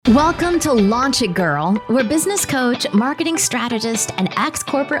Welcome to Launch It Girl, where business coach, marketing strategist, and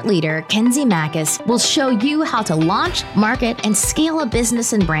ex-corporate leader Kenzie Mackis will show you how to launch, market, and scale a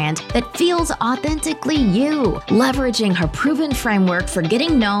business and brand that feels authentically you, leveraging her proven framework for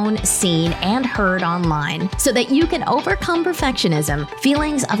getting known, seen, and heard online so that you can overcome perfectionism,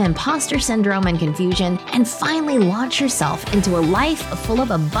 feelings of imposter syndrome and confusion, and finally launch yourself into a life full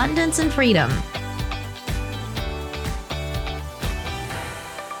of abundance and freedom.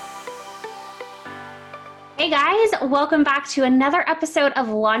 Hey guys, welcome back to another episode of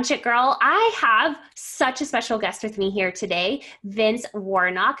Launch It Girl. I have such a special guest with me here today, Vince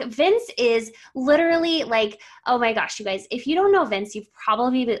Warnock. Vince is literally like, oh my gosh, you guys, if you don't know Vince, you've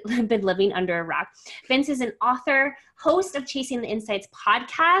probably been living under a rock. Vince is an author, host of Chasing the Insights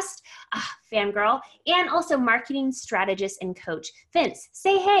podcast, fangirl, and also marketing strategist and coach. Vince,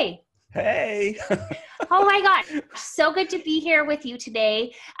 say hey. Hey. Oh my God. So good to be here with you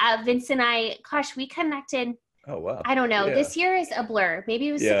today. Vince and I, gosh, we connected. Oh, wow. I don't know. Yeah. This year is a blur. Maybe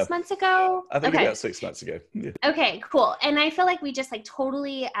it was 6 months ago. I think about 6 months ago. Yeah. Okay, cool. And I feel like we just like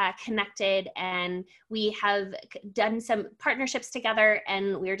totally connected, and we have done some partnerships together,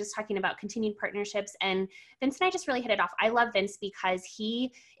 and we were just talking about continued partnerships, and Vince and I just really hit it off. I love Vince because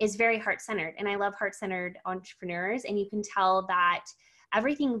he is very heart-centered, and I love heart-centered entrepreneurs, and you can tell that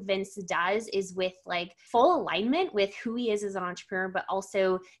everything Vince does is with like full alignment with who he is as an entrepreneur, but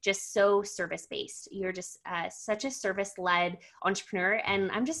also just so service-based. You're just such a service-led entrepreneur, and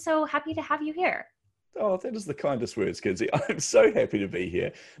I'm just so happy to have you here. Oh, that is the kindest words, Kenzie. I'm so happy to be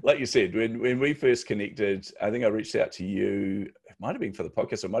here. Like you said, when we first connected, I think I reached out to you. It might have been for the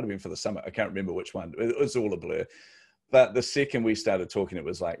podcast, or it might have been for the summit. I can't remember which one. It was all a blur. But the second we started talking, it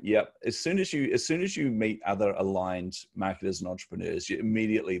was like, yep, as soon as you meet other aligned marketers and entrepreneurs,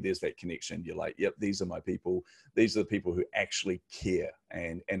 immediately there's that connection. You're like, yep, these are my people. These are the people who actually care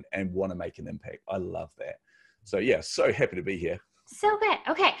and want to make an impact. I love that. So yeah, so happy to be here. So good.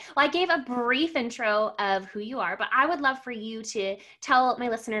 Okay. Well, I gave a brief intro of who you are, but I would love for you to tell my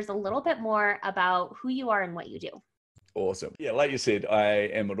listeners a little bit more about who you are and what you do. Awesome. Yeah, like you said, I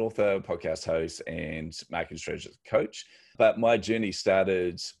am an author, podcast host, and marketing strategist coach. But my journey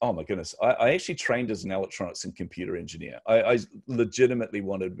started, oh my goodness, I actually trained as an electronics and computer engineer. I legitimately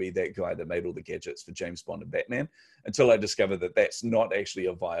wanted to be that guy that made all the gadgets for James Bond and Batman, until I discovered that that's not actually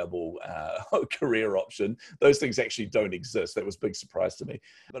a viable career option. Those things actually don't exist. That was a big surprise to me.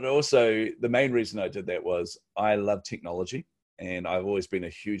 But also, the main reason I did that was I love technology. And I've always been a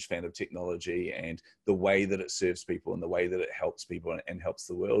huge fan of technology and the way that it serves people and the way that it helps people and helps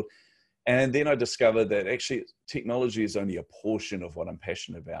the world. And then I discovered that actually technology is only a portion of what I'm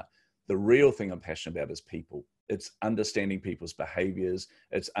passionate about. The real thing I'm passionate about is people. It's understanding people's behaviors.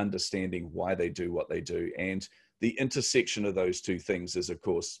 It's understanding why they do what they do. And the intersection of those two things is, of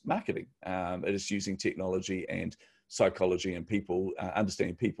course, marketing. It is using technology and psychology and people,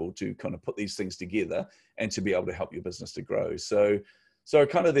 understanding people to kind of put these things together and to be able to help your business to grow. So I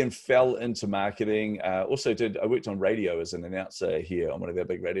kind of then fell into marketing. I worked on radio as an announcer here on one of our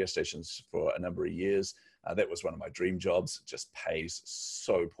big radio stations for a number of years. That was one of my dream jobs. It just pays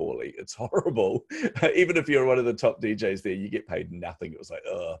so poorly. It's horrible. Even if you're one of the top DJs there, you get paid nothing. It was like,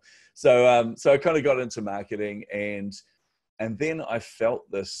 ugh. So I kind of got into marketing, and then I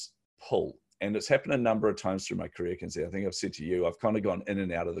felt this pull. And it's happened a number of times through my career, Kenzie. I think I've said to you, I've kind of gone in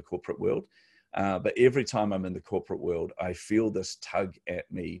and out of the corporate world. But every time I'm in the corporate world, I feel this tug at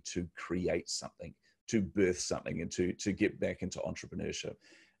me to create something, to birth something, and to get back into entrepreneurship.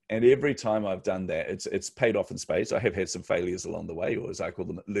 And every time I've done that, it's paid off in spades. I have had some failures along the way, or as I call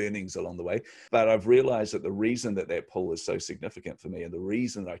them, learnings along the way. But I've realized that the reason that pull is so significant for me, and the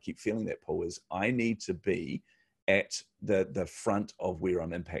reason that I keep feeling that pull, is I need to be at the front of where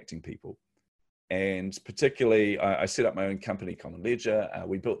I'm impacting people. And particularly, I set up my own company, Common Ledger.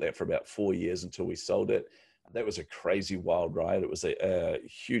 We built that for about 4 years until we sold it. That was a crazy, wild ride. It was a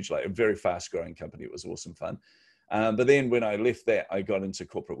huge, a very fast growing company. It was awesome fun. But then when I left that, I got into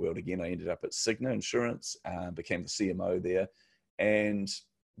corporate world again. I ended up at Cigna Insurance, became the CMO there. And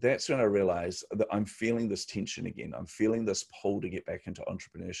that's when I realized that I'm feeling this tension again. I'm feeling this pull to get back into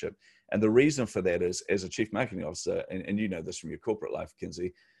entrepreneurship. And the reason for that is, as a chief marketing officer, and you know this from your corporate life,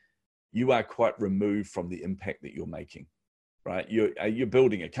 Kenzie, you are quite removed from the impact that you're making, right? You're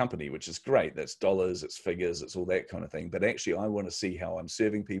building a company, which is great. That's dollars, it's figures, it's all that kind of thing. But actually, I want to see how I'm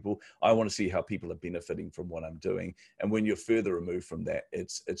serving people. I want to see how people are benefiting from what I'm doing. And when you're further removed from that,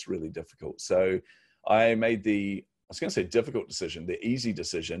 it's really difficult. So I made the difficult decision, the easy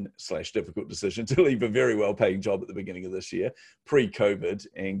decision / difficult decision to leave a very well-paying job at the beginning of this year, pre-COVID,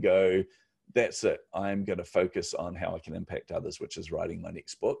 and go, that's it. I'm going to focus on how I can impact others, which is writing my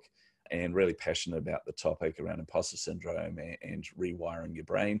next book, and really passionate about the topic around imposter syndrome and rewiring your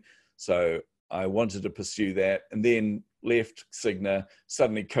brain. So I wanted to pursue that, and then left Cigna.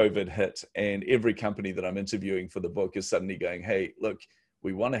 Suddenly COVID hit, and every company that I'm interviewing for the book is suddenly going, hey, look,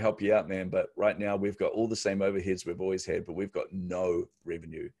 we want to help you out, man, but right now we've got all the same overheads we've always had, but we've got no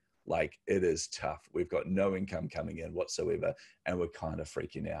revenue. Like, it is tough. We've got no income coming in whatsoever, and we're kind of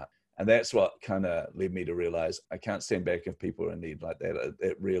freaking out. And that's what kind of led me to realize I can't stand back if people are in need like that.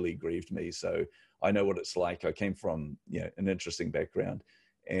 It really grieved me. So I know what it's like. I came from, an interesting background,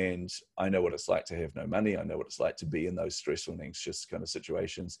 and I know what it's like to have no money. I know what it's like to be in those stressful and anxious kind of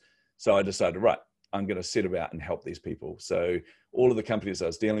situations. So I decided, right, I'm going to set about and help these people. So all of the companies I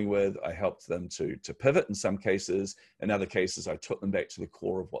was dealing with, I helped them to pivot in some cases. In other cases, I took them back to the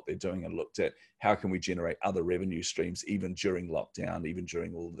core of what they're doing and looked at how can we generate other revenue streams, even during lockdown, even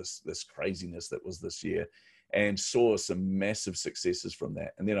during all this craziness that was this year, and saw some massive successes from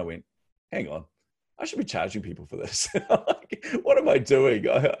that. And then I went, hang on, I should be charging people for this. What am I doing?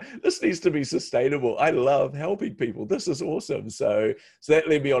 This needs to be sustainable. I love helping people. This is awesome. So that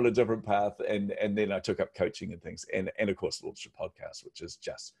led me on a different path. And then I took up coaching and things, and of course launched a podcast, which is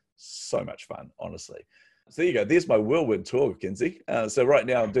just so much fun, honestly. So there you go. There's my whirlwind tour, Kinsey. So right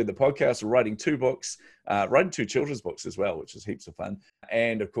now I'm doing the podcast, writing 2 books, writing 2 children's books as well, which is heaps of fun.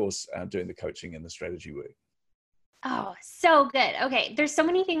 And of course, doing the coaching and the strategy work. Oh, so good. Okay. There's so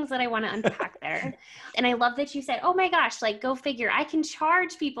many things that I want to unpack there. And I love that you said, oh my gosh, like, go figure, I can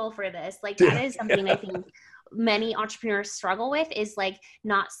charge people for this. Like, that is something I think many entrepreneurs struggle with, is like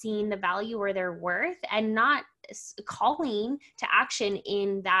not seeing the value or their worth and not calling to action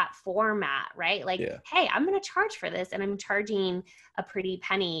in that format, right? Like, hey, I'm going to charge for this, and I'm charging a pretty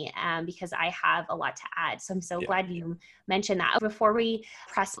penny because I have a lot to add. So I'm so glad you mentioned that. Before we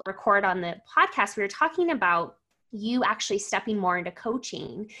press record on the podcast, we were talking about you actually stepping more into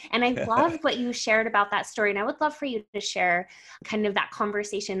coaching. And I love what you shared about that story. And I would love for you to share kind of that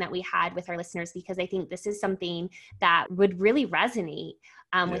conversation that we had with our listeners, because I think this is something that would really resonate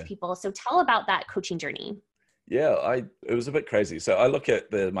with people. So tell about that coaching journey. Yeah, it was a bit crazy. So I look at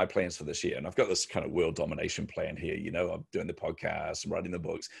my plans for this year, and I've got this kind of world domination plan here. I'm doing the podcast, I'm writing the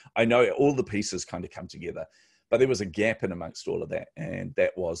books. I know all the pieces kind of come together. But there was a gap in amongst all of that. And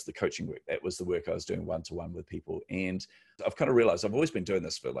that was the coaching work. That was the work I was doing one-to-one with people. And I've kind of realized I've always been doing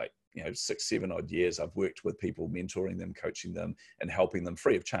this for 6, 7 odd years. I've worked with people, mentoring them, coaching them, and helping them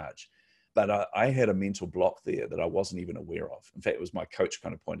free of charge. But I had a mental block there that I wasn't even aware of. In fact, it was my coach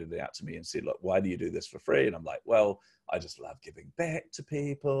kind of pointed it out to me and said, look, why do you do this for free? And I'm like, well, I just love giving back to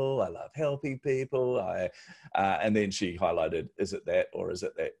people. I love helping people. And then she highlighted, is it that, or is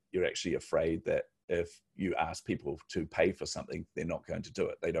it that you're actually afraid that if you ask people to pay for something, they're not going to do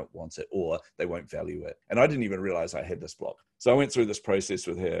it. They don't want it, or they won't value it. And I didn't even realize I had this block. So I went through this process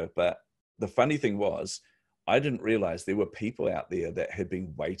with her. But the funny thing was, I didn't realize there were people out there that had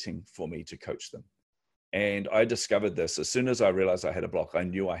been waiting for me to coach them. And I discovered this as soon as I realized I had a block. I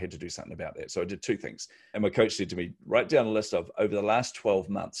knew I had to do something about that. So I did 2 things. And my coach said to me, write down a list of, over the last 12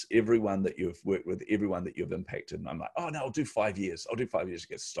 months, everyone that you've worked with, everyone that you've impacted. And I'm like, oh no, I'll do 5 years. I'll do 5 years.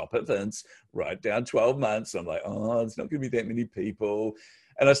 He goes, stop it, Vince. Write down 12 months. And I'm like, oh, it's not going to be that many people.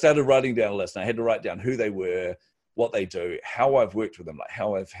 And I started writing down a list, and I had to write down who they were, what they do, how I've worked with them, like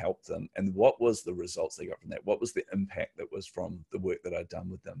how I've helped them, and what was the results they got from that. What was the impact that was from the work that I'd done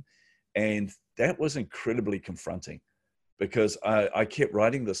with them. And that was incredibly confronting, because I kept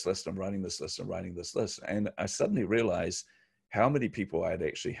writing this list and writing this list and writing this list. And I suddenly realized how many people I had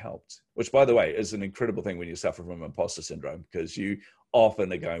actually helped, which, by the way, is an incredible thing when you suffer from imposter syndrome, because you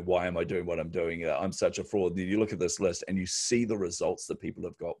often are going, why am I doing what I'm doing? I'm such a fraud. Then you look at this list and you see the results that people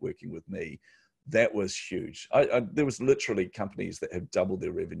have got working with me. That was huge. There was literally companies that have doubled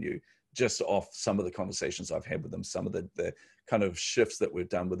their revenue just off some of the conversations I've had with them, some of the kind of shifts that we've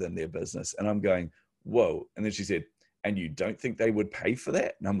done within their business. And I'm going, whoa. And then she said, and you don't think they would pay for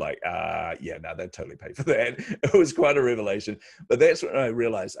that? And I'm like, yeah, no, they'd totally pay for that. It was quite a revelation. But that's when I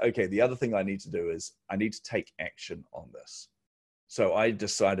realized, okay, the other thing I need to do is I need to take action on this. So I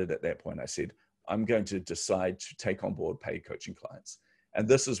decided at that point, I said, I'm going to decide to take on board paid coaching clients. And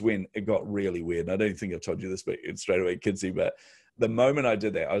this is when it got really weird. And I don't think I told you this, but straight away, Kinsey, but the moment I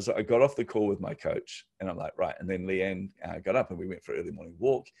did that, I got off the call with my coach, and I'm like, right. And then Leanne got up and we went for an early morning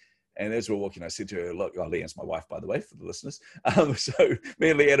walk. And as we're walking, I said to her, look, Leanne's my wife, by the way, for the listeners. So me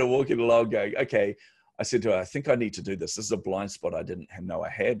and Leanne are walking along going, okay. I said to her, I think I need to do this. This is a blind spot I didn't know I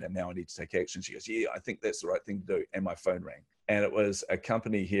had, and now I need to take action. She goes, yeah, I think that's the right thing to do. And my phone rang. And it was a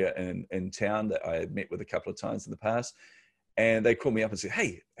company here in town that I had met with a couple of times in the past. And they called me up and said,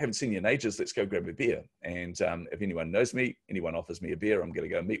 hey, haven't seen you in ages. Let's go grab a beer. And if anyone knows me, anyone offers me a beer, I'm going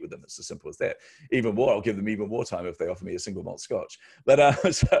to go meet with them. It's as simple as that. Even more, I'll give them even more time if they offer me a single malt scotch. But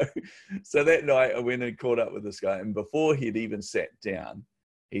so that night I went and caught up with this guy. And before he'd even sat down,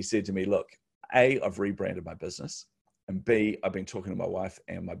 he said to me, look, A, I've rebranded my business. And B, I've been talking to my wife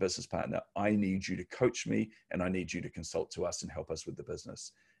and my business partner. I need you to coach me and I need you to consult to us and help us with the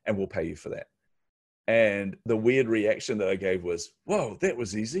business. And we'll pay you for that. And the weird reaction that I gave was, whoa, that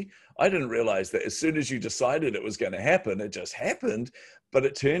was easy. I didn't realize that as soon as you decided it was going to happen, it just happened. But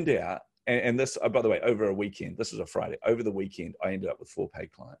it turned out, and this, by the way, over a weekend, this was a Friday, over the weekend, I ended up with 4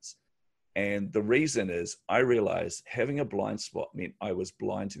 paid clients. And the reason is I realized having a blind spot meant I was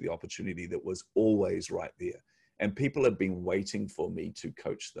blind to the opportunity that was always right there. And people had been waiting for me to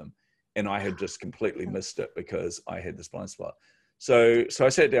coach them. And I had just completely missed it because I had this blind spot. So I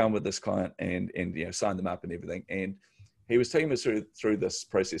sat down with this client and signed them up and everything. And he was taking us through this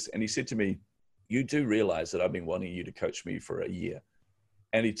process. And he said to me, you do realize that I've been wanting you to coach me for a year.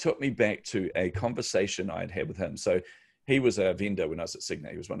 And he took me back to a conversation I'd had with him. So he was a vendor when I was at Cigna.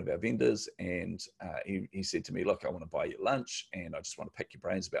 He was one of our vendors. And he said to me, look, I want to buy you lunch and I just want to pick your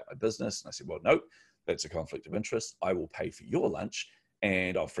brains about my business. And I said, well, no, that's a conflict of interest. I will pay for your lunch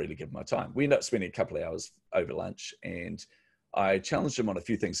and I'll freely give my time. We ended up spending a couple of hours over lunch, and I challenged him on a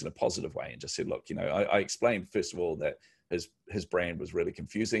few things in a positive way and just said, look, I explained, first of all, that his brand was really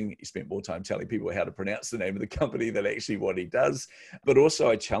confusing. He spent more time telling people how to pronounce the name of the company than actually what he does. But also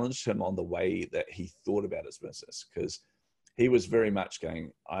I challenged him on the way that he thought about his business, because he was very much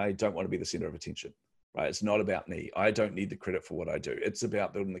going, I don't want to be the center of attention, right? It's not about me. I don't need the credit for what I do. It's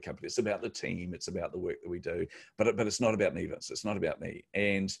about building the company. It's about the team. It's about the work that we do. But it's not about me, Vince. It's not about me.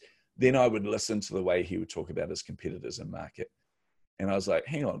 And then I would listen to the way he would talk about his competitors and market. And I was like,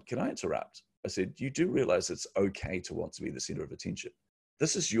 hang on, can I interrupt? I said, you do realize it's okay to want to be the center of attention.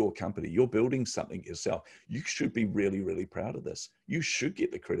 This is your company. You're building something yourself. You should be really, really proud of this. You should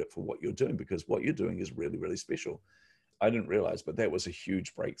get the credit for what you're doing, because what you're doing is really, really special. I didn't realize, but that was a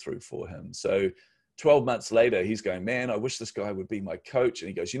huge breakthrough for him. So 12 months later, he's going, man, I wish this guy would be my coach. And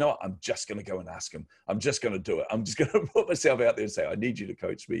he goes, you know what? I'm just going to go and ask him. I'm just going to do it. I'm just going to put myself out there and say, I need you to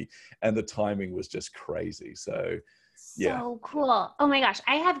coach me. And the timing was just crazy. So yeah. So cool. Oh my gosh.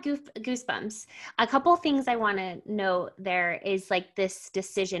 I have goosebumps. A couple things I want to note there is like this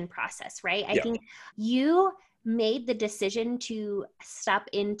decision process, right? I think you made the decision to step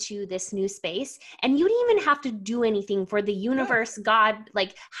into this new space, and you didn't even have to do anything for the universe, God,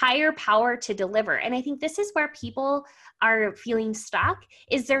 like higher power to deliver. And I think this is where people are feeling stuck,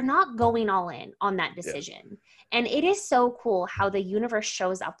 is they're not going all in on that decision. And it is so cool how the universe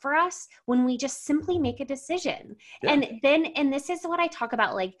shows up for us when we just simply make a decision. And this is what I talk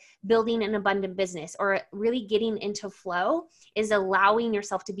about, like building an abundant business or really getting into flow, is allowing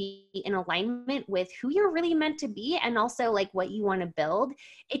yourself to be in alignment with who you're really meant to be, and also like what you want to build.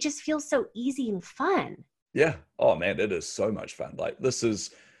 It just feels so easy and fun. Yeah. Oh man, it is so much fun. Like this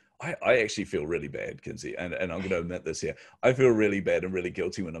is, I actually feel really bad, Kinsey, and I'm going to admit this here. I feel really bad and really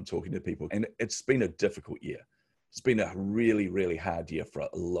guilty when I'm talking to people, and it's been a difficult year. It's been a really, really hard year for a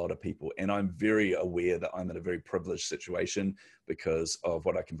lot of people. And I'm very aware that I'm in a very privileged situation because of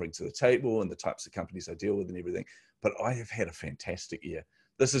what I can bring to the table and the types of companies I deal with and everything. But I have had a fantastic year.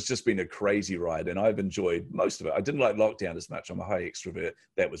 This has just been a crazy ride, and I've enjoyed most of it. I didn't like lockdown as much. I'm a high extrovert.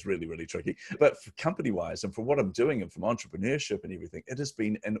 That was really, really tricky. But for company-wise and for what I'm doing and from entrepreneurship and everything, it has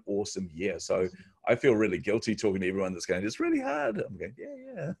been an awesome year. So I feel really guilty talking to everyone that's going, it's really hard. I'm going,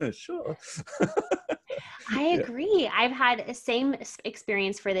 yeah, sure. I agree. I've had the same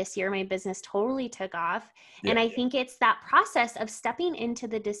experience for this year. My business totally took off. And I think it's that process of stepping into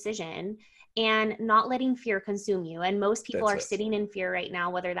the decision and not letting fear consume you. And most people are sitting in fear right now,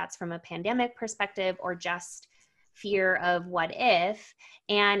 whether that's from a pandemic perspective or just fear of what if,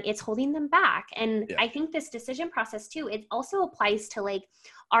 and it's holding them back. And I think this decision process too, it also applies to like,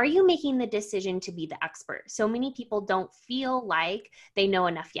 are you making the decision to be the expert? So many people don't feel like they know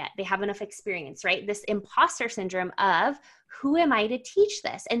enough yet. They have enough experience, right? This imposter syndrome of who am I to teach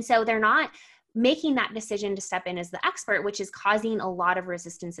this? And so they're not making that decision to step in as the expert, which is causing a lot of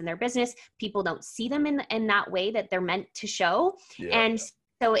resistance in their business. People don't see them in that way that they're meant to show. And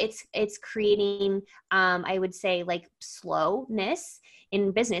so it's creating, I would say, like slowness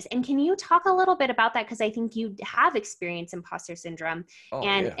in business. And can you talk a little bit about that? Because I think you have experienced imposter syndrome,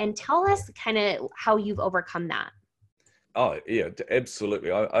 and tell us kind of how you've overcome that. Oh yeah,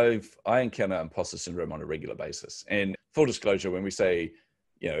 absolutely. I encounter imposter syndrome on a regular basis. And full disclosure, when we say,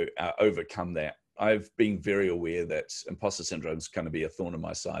 overcome that, I've been very aware that imposter syndrome is going to be a thorn in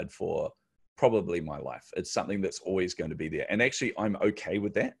my side for probably my life. It's something that's always going to be there. And actually, I'm okay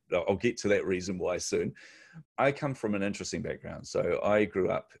with that. I'll get to that reason why soon. I come from an interesting background. So I grew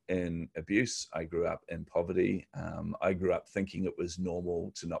up in abuse. I grew up in poverty. I grew up thinking it was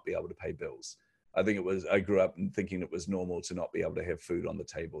normal to not be able to pay bills. I grew up thinking it was normal to not be able to have food on the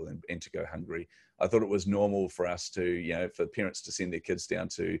table and to go hungry. I thought it was normal for us to, for parents to send their kids down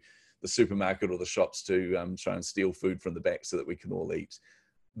to the supermarket or the shops to try and steal food from the back so that we can all eat.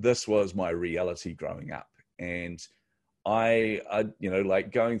 This was my reality growing up. And I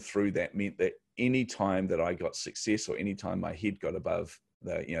like going through that meant that any time that I got success or any time my head got above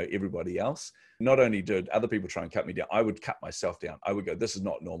everybody else, not only did other people try and cut me down, I would cut myself down. I would go, this is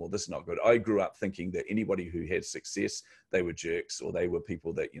not normal. This is not good. I grew up thinking that anybody who had success, they were jerks, or they were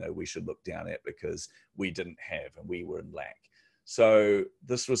people that, we should look down at because we didn't have and we were in lack. So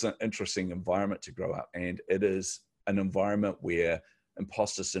this was an interesting environment to grow up. And it is an environment where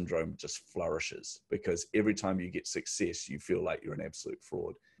imposter syndrome just flourishes, because every time you get success, you feel like you're an absolute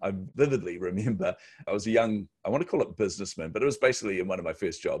fraud. I vividly remember I was a young, I want to call it businessman, but it was basically in one of my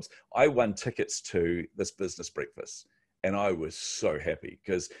first jobs. I won tickets to this business breakfast. And I was so happy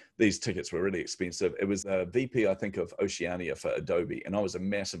because these tickets were really expensive. It was a VP, I think, of Oceania for Adobe. And I was a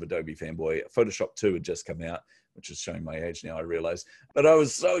massive Adobe fanboy. Photoshop 2 had just come out, which is showing my age now, I realize. But I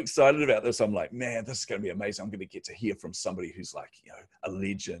was so excited about this. I'm like, man, this is going to be amazing. I'm going to get to hear from somebody who's like, a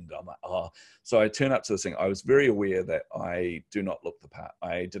legend. I'm like, oh. So I turn up to this thing. I was very aware that I do not look the part.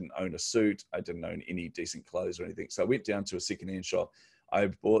 I didn't own a suit. I didn't own any decent clothes or anything. So I went down to a secondhand shop. I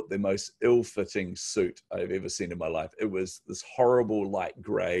bought the most ill-fitting suit I've ever seen in my life. It was this horrible light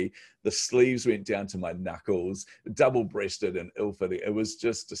gray. The sleeves went down to my knuckles, double-breasted and ill-fitting. It was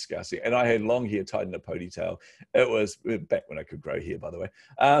just disgusting. And I had long hair tied in a ponytail. It was back when I could grow hair, by the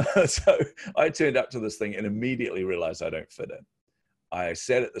way. So I turned up to this thing and immediately realized I don't fit in. I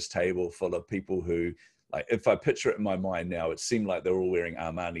sat at this table full of people who, like, if I picture it in my mind now, it seemed like they were all wearing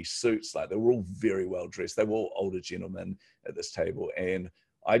Armani suits. Like, they were all very well dressed. They were all older gentlemen at this table. And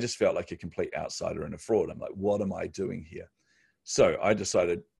I just felt like a complete outsider and a fraud. I'm like, what am I doing here? So I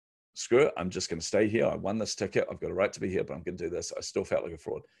decided, screw it. I'm just going to stay here. I won this ticket. I've got a right to be here, but I'm going to do this. I still felt like a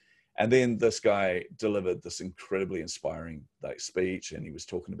fraud. And then this guy delivered this incredibly inspiring speech. And he was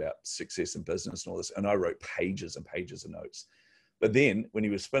talking about success in business and all this. And I wrote pages and pages of notes. But then when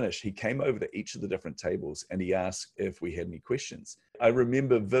he was finished, he came over to each of the different tables and he asked if we had any questions. I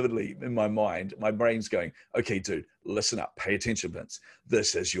remember vividly in my mind, my brain's going, okay, dude, listen up, pay attention, Vince.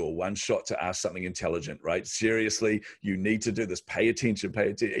 This is your one shot to ask something intelligent, right? Seriously, you need to do this. Pay attention, pay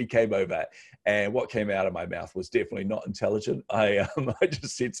attention. He came over and what came out of my mouth was definitely not intelligent. I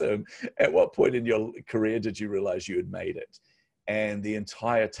just said to him, at what point in your career did you realize you had made it? And the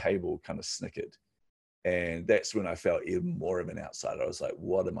entire table kind of snickered. And that's when I felt even more of an outsider. I was like,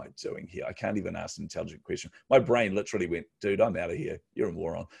 what am I doing here? I can't even ask an intelligent question. My brain literally went, dude, I'm out of here. You're a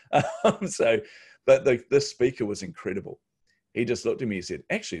moron. But this speaker was incredible. He just looked at me and said,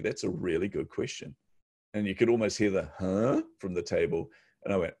 actually, that's a really good question. And you could almost hear the, huh, from the table.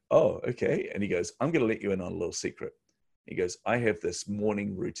 And I went, oh, okay. And he goes, I'm going to let you in on a little secret. He goes, I have this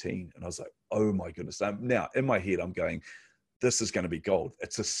morning routine. And I was like, oh my goodness. Now in my head, I'm going, this is going to be gold.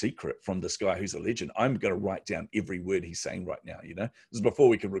 It's a secret from this guy who's a legend. I'm going to write down every word he's saying right now. This is before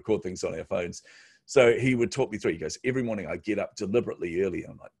we could record things on our phones. So he would talk me through. He goes, every morning I get up deliberately early.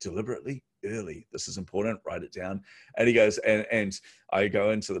 I'm like, deliberately early? This is important. Write it down. And he goes, and I go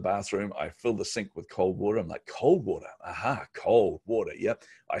into the bathroom. I fill the sink with cold water. I'm like, cold water? Aha, cold water. Yep.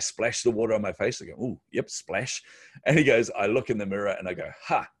 I splash the water on my face. I go, ooh, yep, splash. And he goes, I look in the mirror and I go,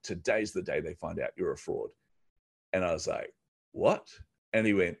 ha, today's the day they find out you're a fraud. And I was like, what? And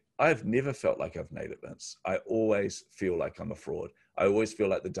he went, I've never felt like I've made it, Vince. I always feel like I'm a fraud. I always feel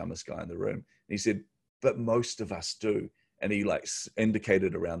like the dumbest guy in the room. And he said, but most of us do. And he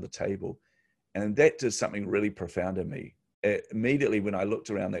indicated around the table. And that did something really profound in me. Immediately when I looked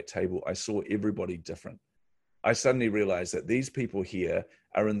around that table, I saw everybody different. I suddenly realized that these people here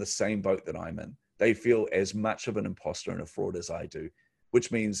are in the same boat that I'm in. They feel as much of an imposter and a fraud as I do,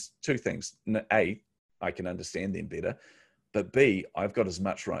 which means two things. A, I can understand them better. But B, I've got as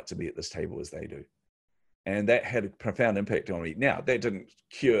much right to be at this table as they do. And that had a profound impact on me. Now, that didn't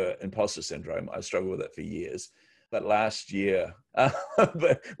cure imposter syndrome. I struggled with it for years. But last year,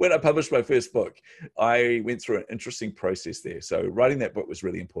 when I published my first book, I went through an interesting process there. So writing that book was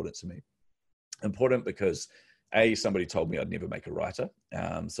really important to me. Important because Somebody told me I'd never make a writer.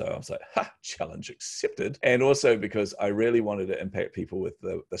 So I was like, challenge accepted. And also because I really wanted to impact people with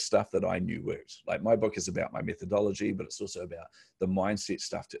the stuff that I knew worked. Like my book is about my methodology, but it's also about the mindset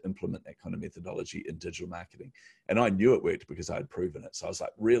stuff to implement that kind of methodology in digital marketing. And I knew it worked because I had proven it. So I was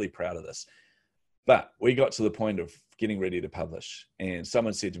like really proud of this. But we got to the point of getting ready to publish. And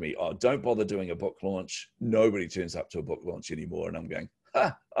someone said to me, oh, don't bother doing a book launch. Nobody turns up to a book launch anymore. And I'm going,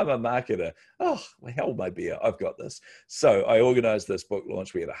 I'm a marketer. Oh, well, hell my beer. I've got this. So I organized this book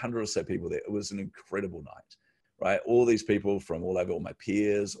launch. We had 100 or so people there. It was an incredible night, right? All these people from all over, all my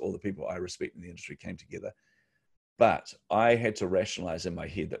peers, all the people I respect in the industry came together. But I had to rationalize in my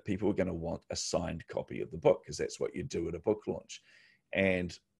head that people were going to want a signed copy of the book because that's what you do at a book launch.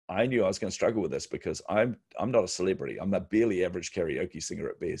 And I knew I was going to struggle with this because I'm not a celebrity. I'm a barely average karaoke singer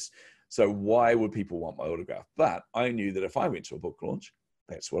at best. So why would people want my autograph? But I knew that if I went to a book launch,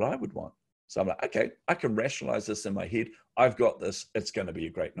 that's what I would want. So I'm like, okay, I can rationalize this in my head. I've got this. It's going to be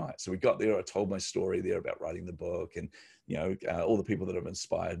a great night. So we got there. I told my story there about writing the book and, all the people that have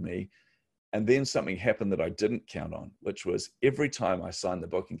inspired me. And then something happened that I didn't count on, which was every time I signed the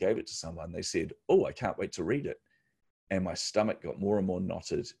book and gave it to someone, they said, oh, I can't wait to read it. And my stomach got more and more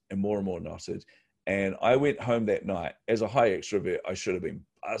knotted and more and more knotted. And I went home that night. As a high extrovert, I should have been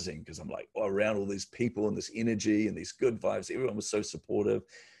buzzing because I'm like, around all these people and this energy and these good vibes. Everyone was so supportive.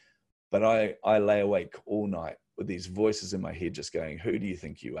 But I lay awake all night with these voices in my head just going, who do you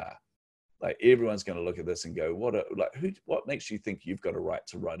think you are? Like everyone's going to look at this and go, what makes you think you've got a right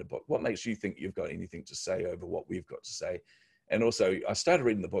to write a book? What makes you think you've got anything to say over what we've got to say? And also I started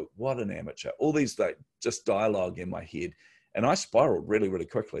reading the book, what an amateur, all these just dialogue in my head. And I spiraled really, really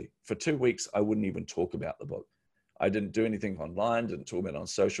quickly. For 2 weeks, I wouldn't even talk about the book. I didn't do anything online, didn't talk about it on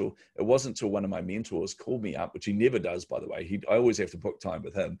social. It wasn't until one of my mentors called me up, which he never does, by the way. I always have to book time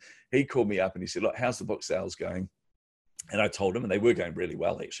with him. He called me up and he said, look, how's the book sales going? And I told him, and they were going really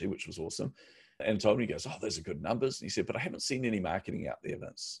well, actually, which was awesome. And told me, he goes, oh, those are good numbers. And he said, but I haven't seen any marketing out there,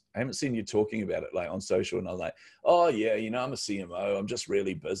 Vince. I haven't seen you talking about it like on social. And I was like, oh yeah, I'm a CMO. I'm just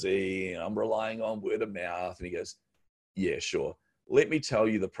really busy and I'm relying on word of mouth. And he goes, yeah, sure. Let me tell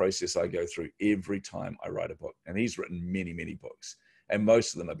you the process I go through every time I write a book. And he's written many, many books and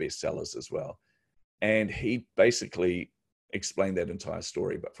most of them are bestsellers as well. And he basically explained that entire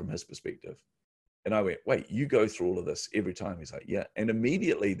story, but from his perspective. And I went, wait, you go through all of this every time? He's like, yeah. And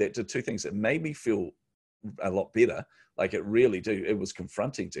immediately that did two things. It made me feel a lot better. Like it really do. It was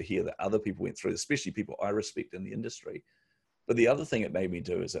confronting to hear that other people went through, especially people I respect in the industry. But the other thing it made me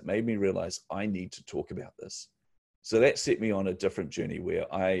do is it made me realize I need to talk about this. So that set me on a different journey where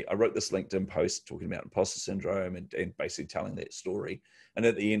I wrote this LinkedIn post talking about imposter syndrome and basically telling that story. And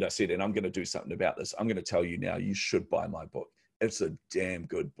at the end I said, and I'm going to do something about this. I'm going to tell you now, you should buy my book. It's a damn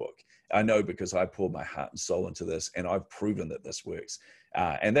good book. I know because I poured my heart and soul into this and I've proven that this works.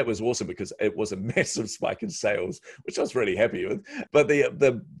 And that was awesome because it was a massive spike in sales, which I was really happy with. But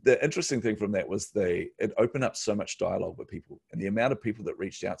the interesting thing from that was it opened up so much dialogue with people and the amount of people that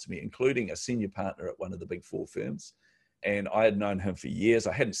reached out to me, including a senior partner at one of the big 4 firms. And I had known him for years.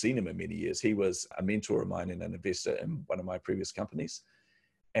 I hadn't seen him in many years. He was a mentor of mine and an investor in one of my previous companies.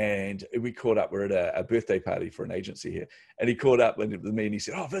 And we caught up. We're at a birthday party for an agency here. And he caught up with me and he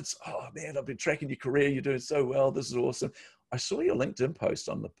said, oh, Vince, oh man, I've been tracking your career. You're doing so well. This is awesome. I saw your LinkedIn post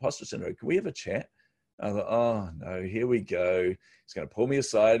on the imposter syndrome. Can we have a chat? I thought, oh no, here we go. He's going to pull me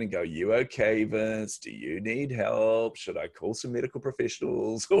aside and go, you okay, Vince? Do you need help? Should I call some medical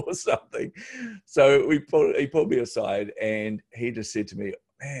professionals or something? So he pulled me aside and he just said to me,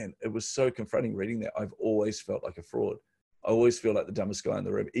 man, it was so confronting reading that. I've always felt like a fraud. I always feel like the dumbest guy in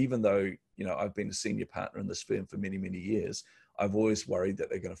the room, even though, I've been a senior partner in this firm for many, many years. I've always worried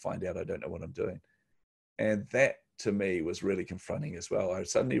that they're going to find out I don't know what I'm doing. And that to me was really confronting as well. I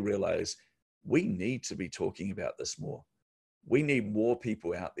suddenly realized we need to be talking about this more. We need more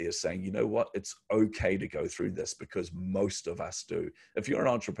people out there saying, you know what, it's okay to go through this because most of us do. If you're an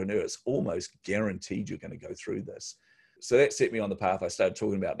entrepreneur, it's almost guaranteed you're going to go through this. So that set me on the path. I started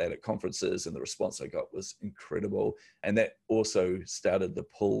talking about that at conferences and the response I got was incredible. And that also started the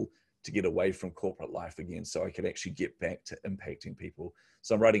pull to get away from corporate life again so I could actually get back to impacting people.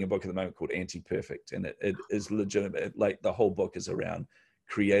 So I'm writing a book at the moment called Anti-Perfect, and it is legitimate. Like the whole book is around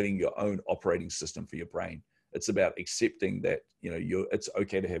creating your own operating system for your brain. It's about accepting that, it's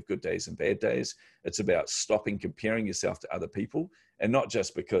okay to have good days and bad days. It's about stopping comparing yourself to other people, and not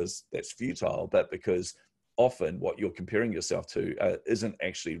just because that's futile, but because often what you're comparing yourself to isn't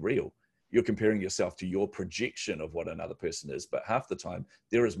actually real. You're comparing yourself to your projection of what another person is, but half the time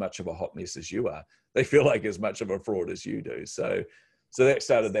they're as much of a hot mess as you are. They feel like as much of a fraud as you do. So that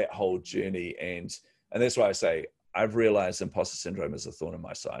started that whole journey. And And that's why I say, I've realized imposter syndrome is a thorn in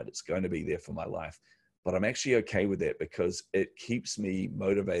my side. It's going to be there for my life, but I'm actually okay with that because it keeps me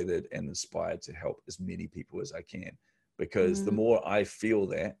motivated and inspired to help as many people as I can. Because the more I feel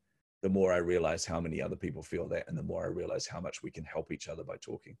that, the more I realize how many other people feel that, and the more I realize how much we can help each other by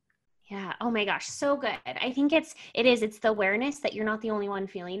talking. Yeah. Oh my gosh. So good. I think it's the awareness that you're not the only one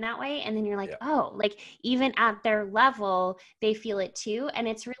feeling that way. And then you're like, oh, like even at their level, they feel it too. And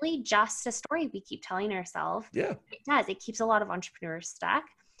it's really just a story we keep telling ourselves. Yeah. It does. It keeps a lot of entrepreneurs stuck.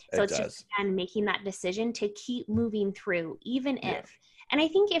 So it's just, again, making that decision to keep moving through, even if, and I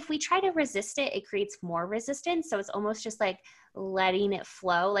think if we try to resist it, it creates more resistance. So it's almost just like letting it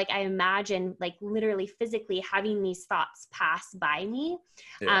flow. Like I imagine like literally physically having these thoughts pass by me.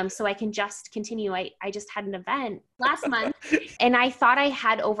 So I can just continue. I just had an event last month and I thought I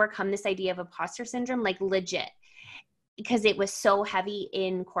had overcome this idea of imposter syndrome, like legit, because it was so heavy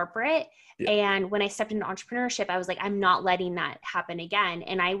in corporate. And when I stepped into entrepreneurship, I was like, I'm not letting that happen again.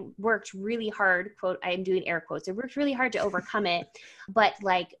 And I worked really hard, quote, I'm doing air quotes. I worked really hard to overcome it. But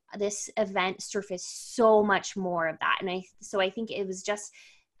like this event surfaced so much more of that. And so I think it was just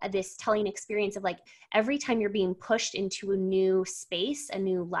this telling experience of like, every time you're being pushed into a new space, a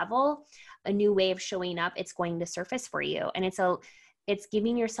new level, a new way of showing up, it's going to surface for you. And it's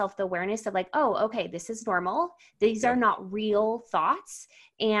giving yourself the awareness of like, oh, okay, this is normal. These are not real thoughts.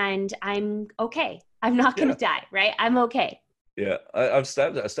 And I'm okay. I'm not going to die, right? I'm okay. Yeah. I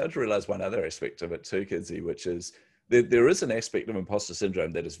started to realize one other aspect of it too, Kinsey, which is there is an aspect of imposter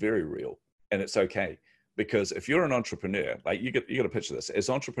syndrome that is very real, and it's okay. Because if you're an entrepreneur, like you got to picture this, as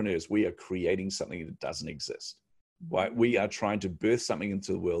entrepreneurs, we are creating something that doesn't exist. Right? We are trying to birth something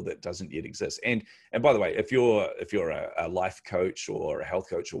into the world that doesn't yet exist. And by the way, if you're a life coach or a health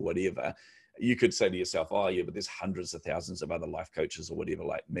coach or whatever, you could say to yourself, oh yeah, but there's hundreds of thousands of other life coaches or whatever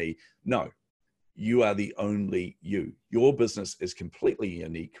like me. No, you are the only you. Your business is completely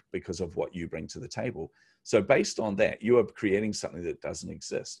unique because of what you bring to the table. So based on that, you are creating something that doesn't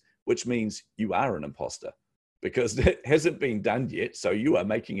exist, which means you are an imposter, because it hasn't been done yet. So you are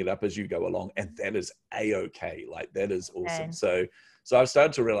making it up as you go along, and that is a-okay. Like that is awesome. Okay. So I've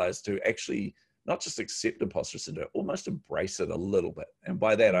started to realize to actually not just accept imposter syndrome, almost embrace it a little bit. And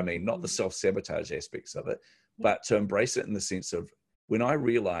by that, I mean, not the self-sabotage aspects of it, but to embrace it in the sense of when I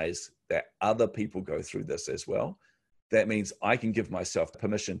realize that other people go through this as well, that means I can give myself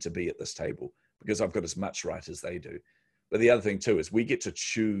permission to be at this table because I've got as much right as they do. But the other thing too is we get to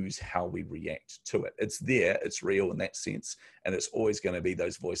choose how we react to it. It's there, it's real in that sense, and it's always going to be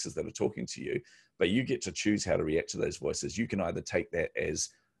those voices that are talking to you, but you get to choose how to react to those voices. You can either take that as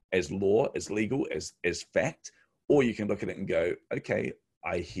law, as legal, as fact, or you can look at it and go, okay,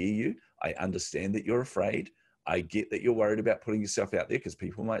 I hear you. I understand that you're afraid. I get that you're worried about putting yourself out there because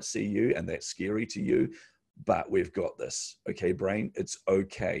people might see you and that's scary to you. But we've got this. Okay, brain, it's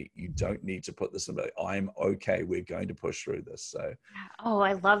okay. You don't need to put this in. I'm okay. We're going to push through this. So, oh,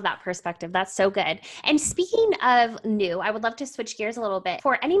 I love that perspective. That's so good. And speaking of new, I would love to switch gears a little bit.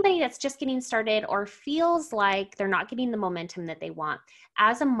 For anybody that's just getting started or feels like they're not getting the momentum that they want,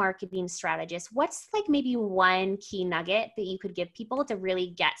 as a marketing strategist, what's like maybe one key nugget that you could give people to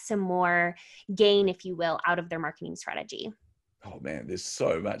really get some more gain, if you will, out of their marketing strategy? Oh man, there's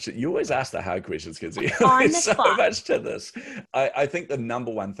so much. You always ask the hard questions, Kinsey. There's so much to this. I think the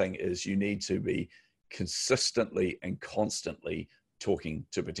number one thing is you need to be consistently and constantly talking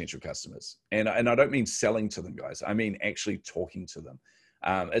to potential customers. And I don't mean selling to them, guys. I mean actually talking to them.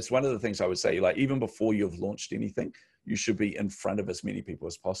 It's one of the things I would say, like even before you've launched anything, you should be in front of as many people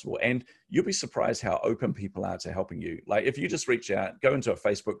as possible. And you'll be surprised how open people are to helping you. Like if you just reach out, go into a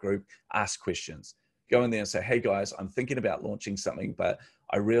Facebook group, ask questions. Go in there and say, hey guys, I'm thinking about launching something, but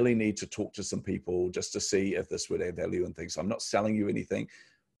I really need to talk to some people just to see if this would add value and things. So I'm not selling you anything,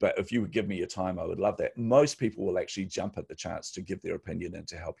 but if you would give me your time, I would love that. Most people will actually jump at the chance to give their opinion and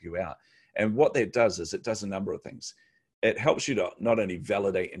to help you out. And what that does is it does a number of things. It helps you to not only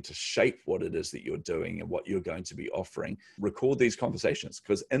validate and to shape what it is that you're doing and what you're going to be offering, record these conversations,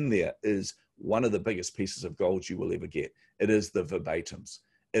 because in there is one of the biggest pieces of gold you will ever get. It is the verbatims.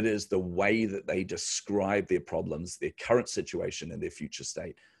 It is the way that they describe their problems, their current situation, and their future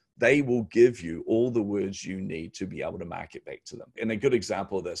state. They will give you all the words you need to be able to market back to them. And a good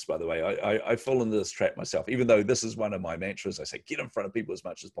example of this, by the way, I fall into this trap myself, even though this is one of my mantras. I say, get in front of people as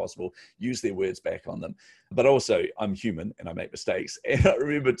much as possible, use their words back on them. But also, I'm human and I make mistakes. And I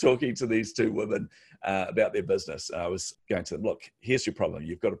remember talking to these two women about their business. And I was going to them, look, here's your problem.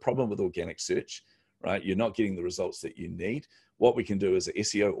 You've got a problem with organic search, right? You're not getting the results that you need. What we can do is an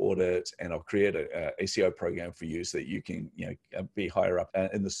SEO audit, and I'll create a SEO program for you so that you can, be higher up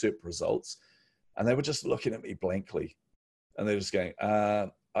in the SERP results. And they were just looking at me blankly. And they're just going,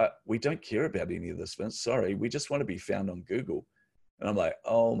 we don't care about any of this, Vince. Sorry, we just want to be found on Google. And I'm like,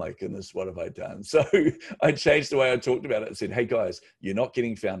 oh my goodness, what have I done? So I changed the way I talked about it and said, hey guys, you're not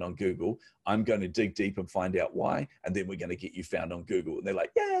getting found on Google. I'm going to dig deep and find out why. And then we're going to get you found on Google. And they're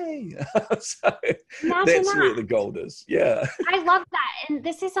like, yay. So that's where the gold is. Yeah. I love that. And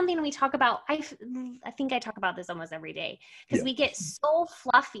this is something we talk about. I think I talk about this almost every day because we get so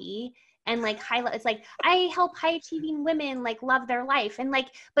fluffy and like highlight. It's like, I help high achieving women like love their life. And like,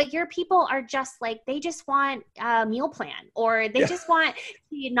 but your people are just like, they just want a meal plan, or they just want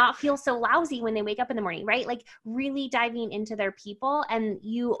to not feel so lousy when they wake up in the morning, right? Like really diving into their people. And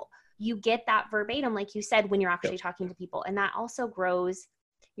you get that verbatim, like you said, when you're actually talking to people, and that also grows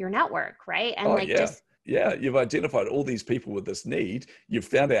your network, right? And you've identified all these people with this need. You've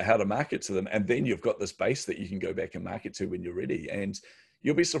found out how to market to them. And then you've got this base that you can go back and market to when you're ready. And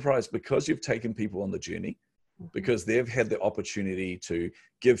you'll be surprised, because you've taken people on the journey, because they've had the opportunity to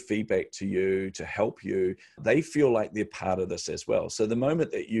give feedback to you, to help you. They feel like they're part of this as well. So the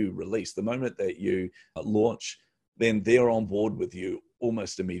moment that you release, the moment that you launch, then they're on board with you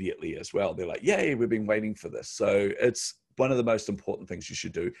almost immediately as well. They're like, yay, we've been waiting for this. So it's one of the most important things you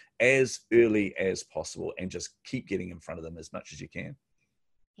should do as early as possible, and just keep getting in front of them as much as you can.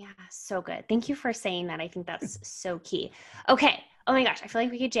 Yeah, so good. Thank you for saying that. I think that's so key. Okay. Oh my gosh, I feel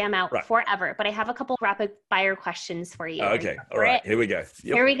like we could jam out forever, but I have a couple rapid fire questions for you. Okay. All right. Here we go.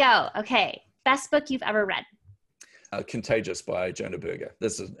 Yep. Here we go. Okay. Best book you've ever read? Contagious by Jonah Berger.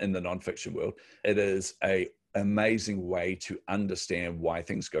 This is in the nonfiction world. It is an amazing way to understand why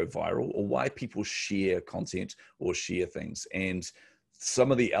things go viral, or why people share content or share things. And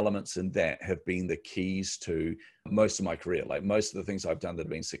some of the elements in that have been the keys to most of my career. Like most of the things I've done that have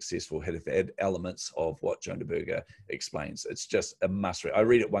been successful have had elements of what Jonah Berger explains. It's just a must read. I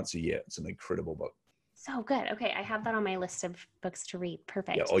read it once a year. It's an incredible book. So good. Okay. I have that on my list of books to read.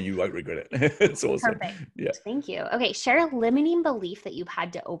 Perfect. Yeah. Oh, you won't regret it. It's awesome. Perfect. Yeah. Thank you. Okay. Share a limiting belief that you've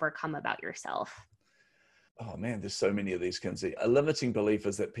had to overcome about yourself. Oh man, there's so many of these, Kinsey. A limiting belief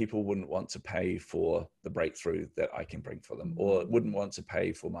is that people wouldn't want to pay for the breakthrough that I can bring for them, or wouldn't want to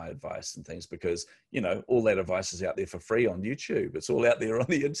pay for my advice and things, because, you know, all that advice is out there for free on YouTube. It's all out there on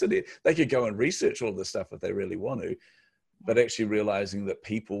the internet. They could go and research all this stuff if they really want to, but actually realizing that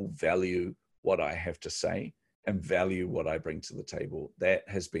people value what I have to say and value what I bring to the table. That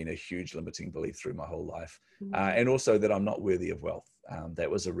has been a huge limiting belief through my whole life. And also that I'm not worthy of wealth. That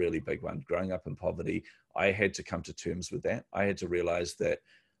was a really big one. Growing up in poverty, I had to come to terms with that. I had to realize that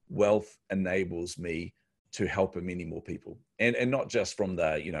wealth enables me to help many more people. And not just from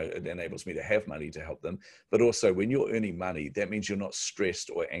the, you know, it enables me to have money to help them, but also when you're earning money, that means you're not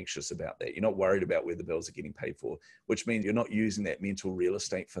stressed or anxious about that. You're not worried about where the bills are getting paid for, which means you're not using that mental real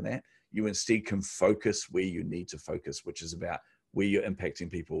estate for that. You instead can focus where you need to focus, which is about where you're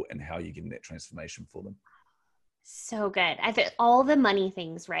impacting people and how you're getting that transformation for them. So good. I think all the money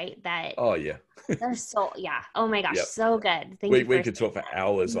things, right? That oh yeah, they're so Oh my gosh, so good. Thank you. We could talk for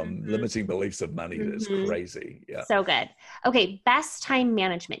hours on limiting beliefs of money. It's crazy. Yeah. So good. Okay, best time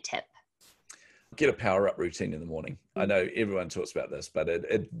management tip. Get a power up routine in the morning. I know everyone talks about this, but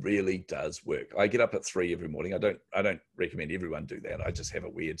it really does work. I get up at 3 every morning. I don't recommend everyone do that. I just have a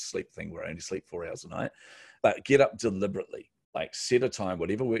weird sleep thing where I only sleep 4 hours a night. But get up deliberately. Like set a time,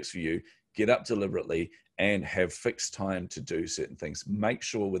 whatever works for you. Get up deliberately and have fixed time to do certain things. Make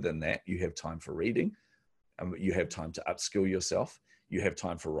sure within that you have time for reading, you have time to upskill yourself, you have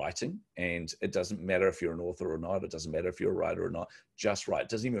time for writing. And it doesn't matter if you're an author or not. It doesn't matter if you're a writer or not. Just write. It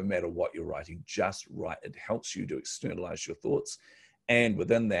doesn't even matter what you're writing. Just write. It helps you to externalize your thoughts. And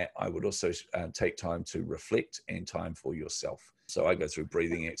within that, I would also take time to reflect and time for yourself. So I go through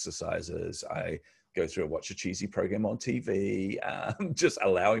breathing exercises. I go through and watch a cheesy program on TV, just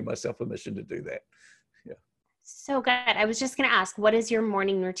allowing myself permission to do that. Yeah. So good. I was just going to ask, what is your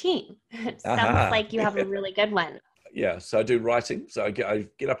morning routine? It sounds like you have a really good one. Yeah. So I do writing. So I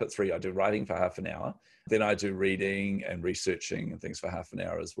get up at 3. I do writing for half an hour. Then I do reading and researching and things for half an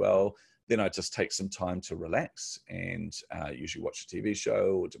hour as well. Then I just take some time to relax and usually watch a TV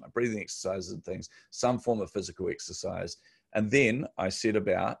show or do my breathing exercises and things, some form of physical exercise. And then I set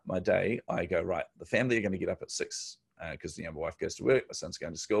about my day. I go, right, the family are going to get up at 6 because my wife goes to work, my son's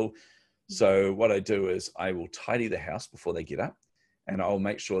going to school. So what I do is I will tidy the house before they get up, and I'll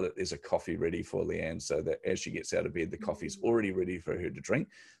make sure that there's a coffee ready for Leanne so that as she gets out of bed, the coffee's already ready for her to drink.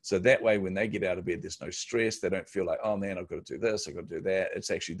 So that way, when they get out of bed, there's no stress. They don't feel like, oh man, I've got to do this, I've got to do that.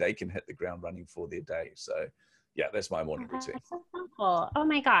 It's actually, they can hit the ground running for their day. So yeah, that's my morning routine. That's so helpful. Oh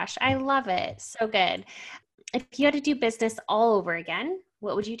my gosh, I love it. So good. If you had to do business all over again,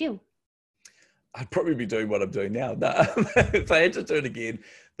 what would you do? I'd probably be doing what I'm doing now. No, if I had to do it again,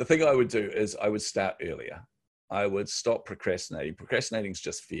 the thing I would do is I would start earlier. I would stop procrastinating. Procrastinating is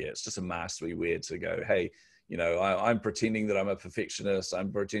just fear. It's just a mask we wear to go, hey, I'm pretending that I'm a perfectionist.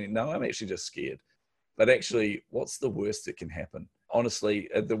 I'm actually just scared. But actually, what's the worst that can happen? Honestly,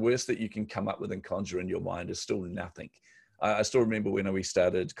 the worst that you can come up with and conjure in your mind is still nothing. I still remember when we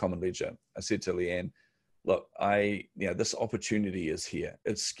started Common Ledger, I said to Leanne, look, this opportunity is here.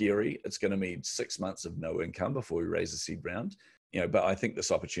 It's scary. It's going to mean 6 months of no income before we raise a seed round, but I think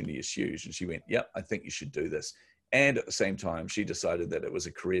this opportunity is huge. And she went, yep, I think you should do this. And at the same time, she decided that it was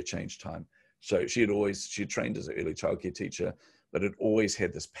a career change time. So she had trained as an early childcare teacher, but had always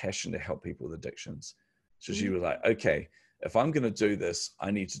had this passion to help people with addictions. So she was like, okay, if I'm going to do this,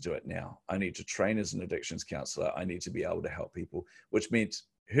 I need to do it now. I need to train as an addictions counselor. I need to be able to help people, which meant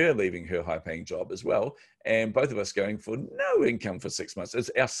her leaving her high-paying job as well, and both of us going for no income for 6 months.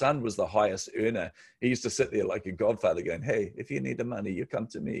 Our son was the highest earner. He used to sit there like a godfather going, hey, if you need the money, you come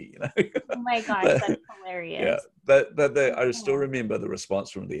to me. Oh my gosh, that's hilarious. Yeah, but I still remember the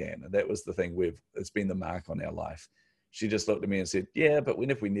response from Leanne, and that was the thing. It's been the mark on our life. She just looked at me and said, yeah, but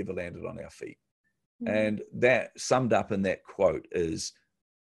when if we never landed on our feet? Mm-hmm. And that summed up in that quote is,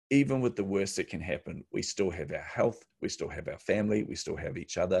 even with the worst that can happen, we still have our health, we still have our family, we still have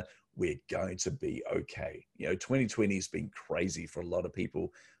each other. We're going to be okay. 2020 has been crazy for a lot of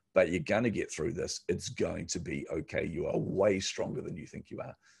people, but you're going to get through this. It's going to be okay. You are way stronger than you think you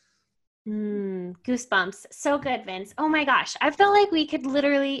are. Goosebumps. So good, Vince. Oh my gosh. I feel like we could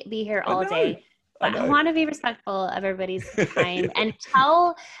literally be here all day. I want to be respectful of everybody's time and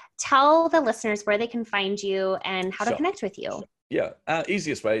tell the listeners where they can find you and how to connect with you. Yeah.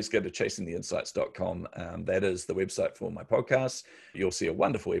 Easiest way is go to chasingtheinsights.com. That is the website for my podcast. You'll see a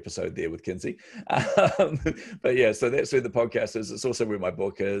wonderful episode there with Kinsey. But yeah, so that's where the podcast is. It's also where my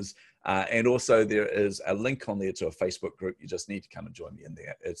book is. And also there is a link on there to a Facebook group. You just need to come and join me in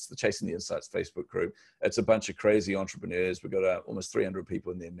there. It's the Chasing the Insights Facebook group. It's a bunch of crazy entrepreneurs. We've got almost 300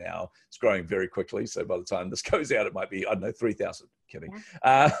 people in there now. It's growing very quickly. So by the time this goes out, it might be, 3,000. Kidding.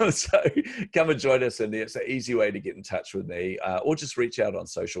 Yeah. So come and join us in there. It's an easy way to get in touch with me, or just reach out on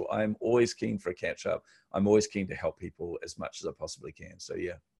social. I'm always keen for a catch up. I'm always keen to help people as much as I possibly can. So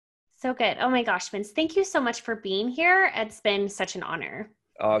yeah. So good. Oh my gosh, Vince, thank you so much for being here. It's been such an honor.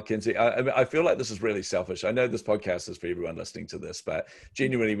 Oh, Kinsey, I feel like this is really selfish. I know this podcast is for everyone listening to this, but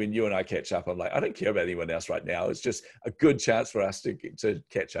genuinely, when you and I catch up, I'm like, I don't care about anyone else right now. It's just a good chance for us to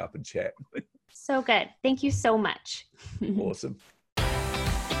catch up and chat. So good. Thank you so much. Awesome.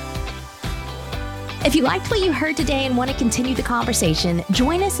 If you liked what you heard today and want to continue the conversation,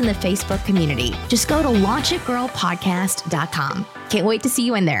 join us in the Facebook community. Just go to launchitgirlpodcast.com. Can't wait to see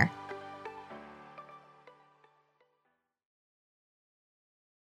you in there.